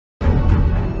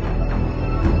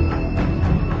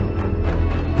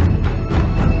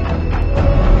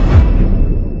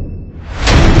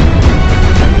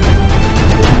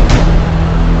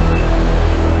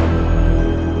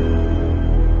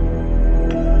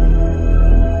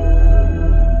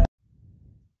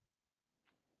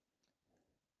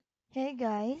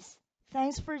guys.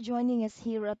 Thanks for joining us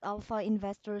here at Alpha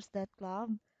Investors Club,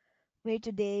 where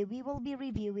today we will be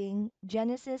reviewing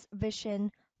Genesis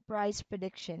Vision Price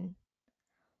Prediction.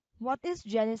 What is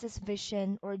Genesis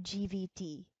Vision or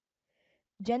GVT?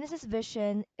 Genesis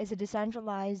Vision is a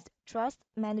decentralized trust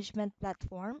management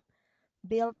platform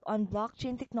built on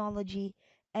blockchain technology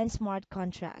and smart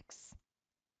contracts.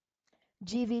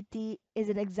 GVT is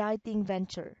an exciting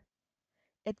venture.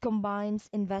 It combines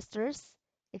investors,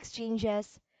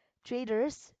 exchanges,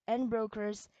 traders, and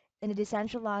brokers in a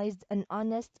decentralized and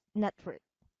honest network.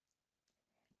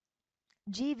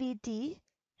 GVT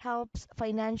helps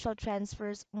financial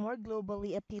transfers more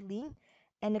globally appealing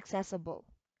and accessible,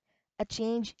 a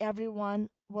change everyone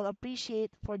will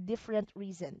appreciate for different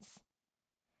reasons.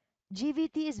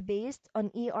 GVT is based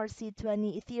on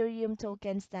ERC20 Ethereum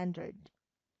token standard.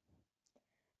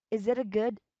 Is it a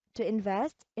good to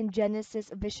invest in Genesis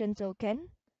Vision token?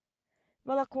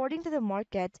 Well, according to the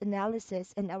market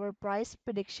analysis and our price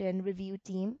prediction review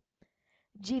team,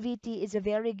 GVT is a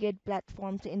very good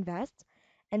platform to invest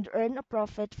and earn a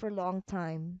profit for a long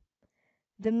time.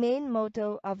 The main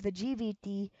motto of the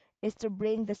GVT is to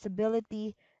bring the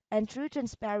stability and true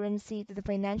transparency to the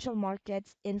financial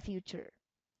markets in future.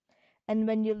 And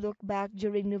when you look back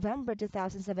during November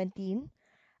 2017,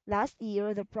 last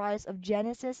year the price of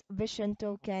Genesis Vision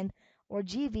token or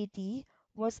GVT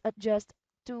was at just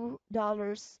 $2.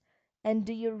 And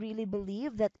do you really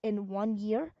believe that in 1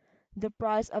 year the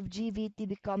price of GVT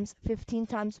becomes 15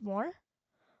 times more?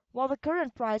 While the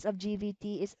current price of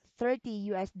GVT is 30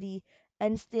 USD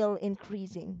and still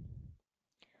increasing.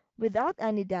 Without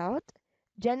any doubt,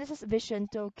 Genesis Vision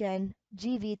token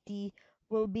GVT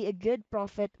will be a good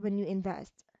profit when you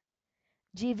invest.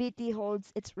 GVT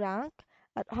holds its rank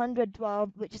at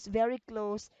 112, which is very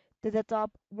close to the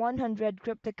top 100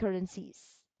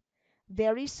 cryptocurrencies.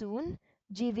 Very soon,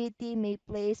 GVT may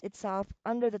place itself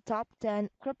under the top 10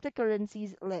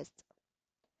 cryptocurrencies list.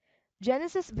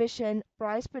 Genesis Vision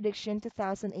Price Prediction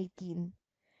 2018.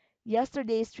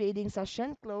 Yesterday's trading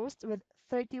session closed with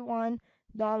 $31.09.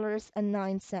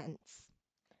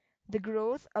 The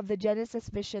growth of the Genesis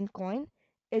Vision coin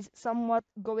is somewhat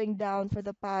going down for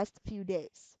the past few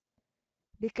days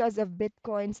because of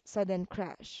Bitcoin's sudden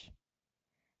crash.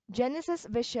 Genesis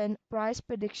Vision Price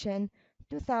Prediction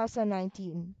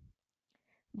 2019.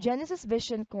 Genesis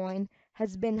Vision coin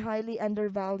has been highly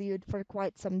undervalued for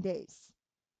quite some days.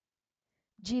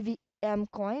 GVM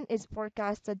coin is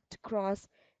forecasted to cross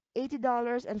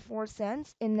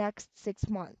 $80.04 in next 6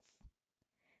 months.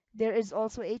 There is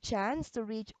also a chance to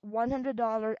reach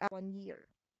 $100 at 1 year.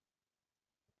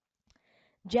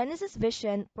 Genesis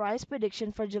Vision Price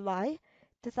Prediction for July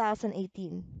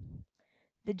 2018.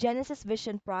 The Genesis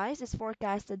Vision price is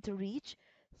forecasted to reach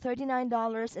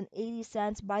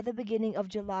 $39.80 by the beginning of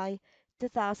July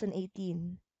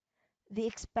 2018. The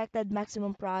expected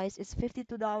maximum price is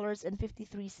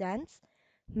 $52.53,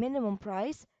 minimum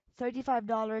price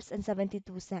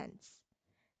 $35.72.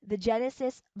 The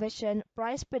Genesis Vision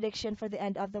price prediction for the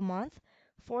end of the month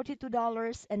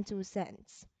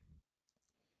 $42.02.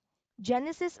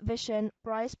 Genesis Vision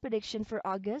price prediction for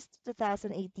August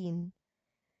 2018.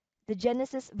 The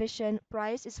Genesis Vision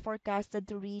price is forecasted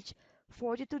to reach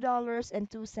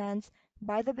 $42.02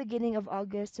 by the beginning of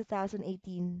August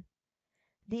 2018.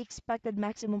 The expected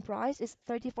maximum price is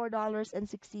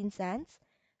 $34.16,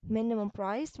 minimum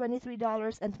price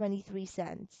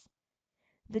 $23.23.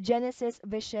 The Genesis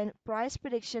Vision price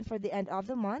prediction for the end of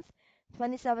the month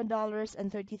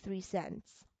 $27.33.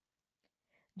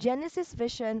 Genesis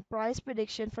Vision price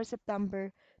prediction for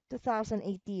September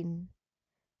 2018.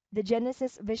 The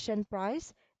Genesis Vision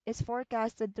price is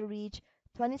forecasted to reach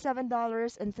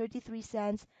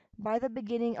 $27.33 by the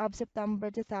beginning of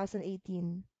September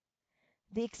 2018.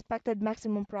 The expected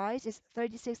maximum price is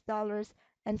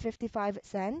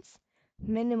 $36.55,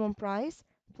 minimum price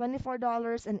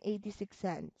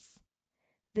 $24.86.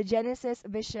 The Genesis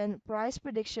Vision price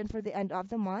prediction for the end of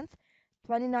the month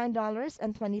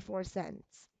 $29.24.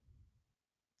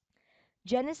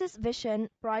 Genesis Vision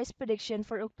price prediction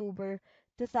for October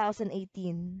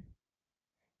 2018.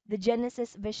 The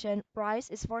Genesis Vision price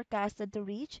is forecasted to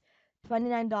reach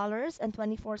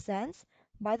 $29.24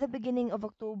 by the beginning of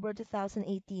October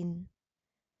 2018.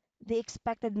 The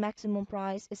expected maximum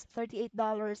price is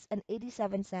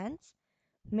 $38.87,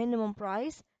 minimum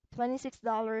price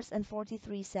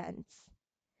 $26.43.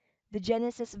 The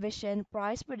Genesis Vision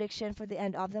price prediction for the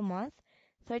end of the month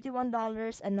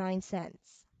 $31.09.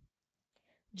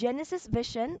 Genesis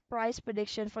Vision price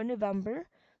prediction for November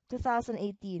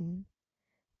 2018.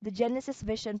 The Genesis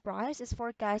Vision price is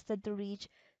forecasted to reach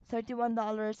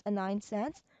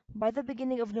 $31.09 by the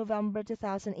beginning of November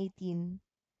 2018.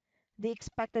 The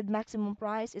expected maximum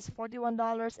price is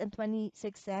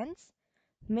 $41.26,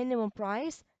 minimum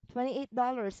price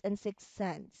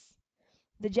 $28.06.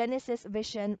 The Genesis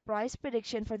Vision price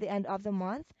prediction for the end of the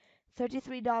month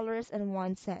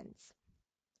 $33.01.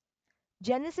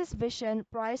 Genesis Vision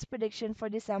price prediction for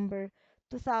December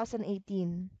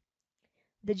 2018.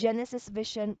 The Genesis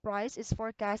Vision price is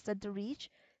forecasted to reach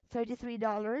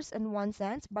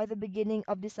 $33.01 by the beginning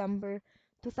of December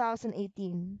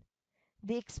 2018.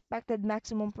 The expected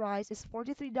maximum price is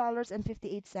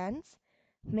 $43.58,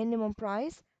 minimum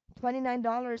price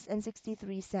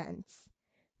 $29.63.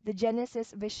 The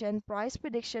Genesis Vision price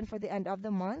prediction for the end of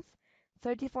the month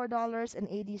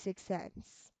 $34.86.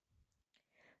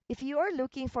 If you are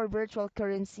looking for virtual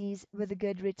currencies with a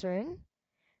good return,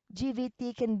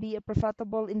 GVT can be a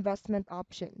profitable investment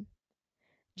option.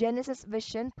 Genesis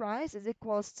Vision price is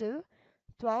equals to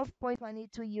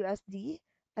 12.22 USD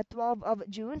at 12 of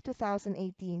June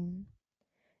 2018.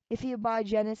 If you buy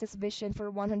Genesis Vision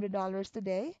for $100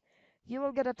 today, you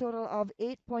will get a total of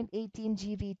 8.18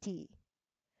 GVT.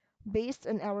 Based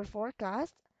on our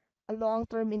forecast, a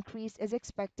long-term increase is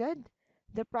expected.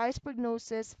 The price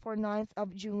prognosis for 9th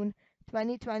of June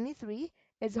 2023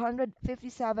 is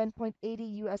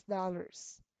 157.80 US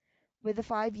dollars. With a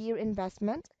 5-year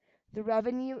investment, the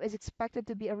revenue is expected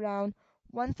to be around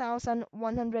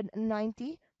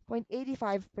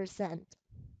 1,190.85%.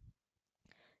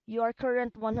 Your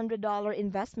current $100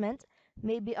 investment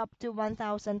may be up to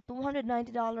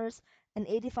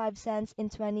 $1,290.85 in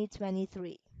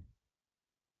 2023.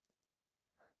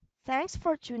 Thanks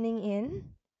for tuning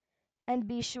in, and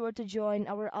be sure to join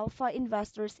our Alpha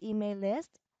Investors email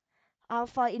list,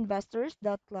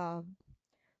 alphainvestors.club.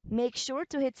 Make sure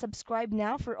to hit subscribe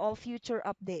now for all future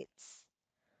updates.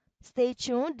 Stay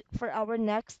tuned for our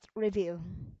next review.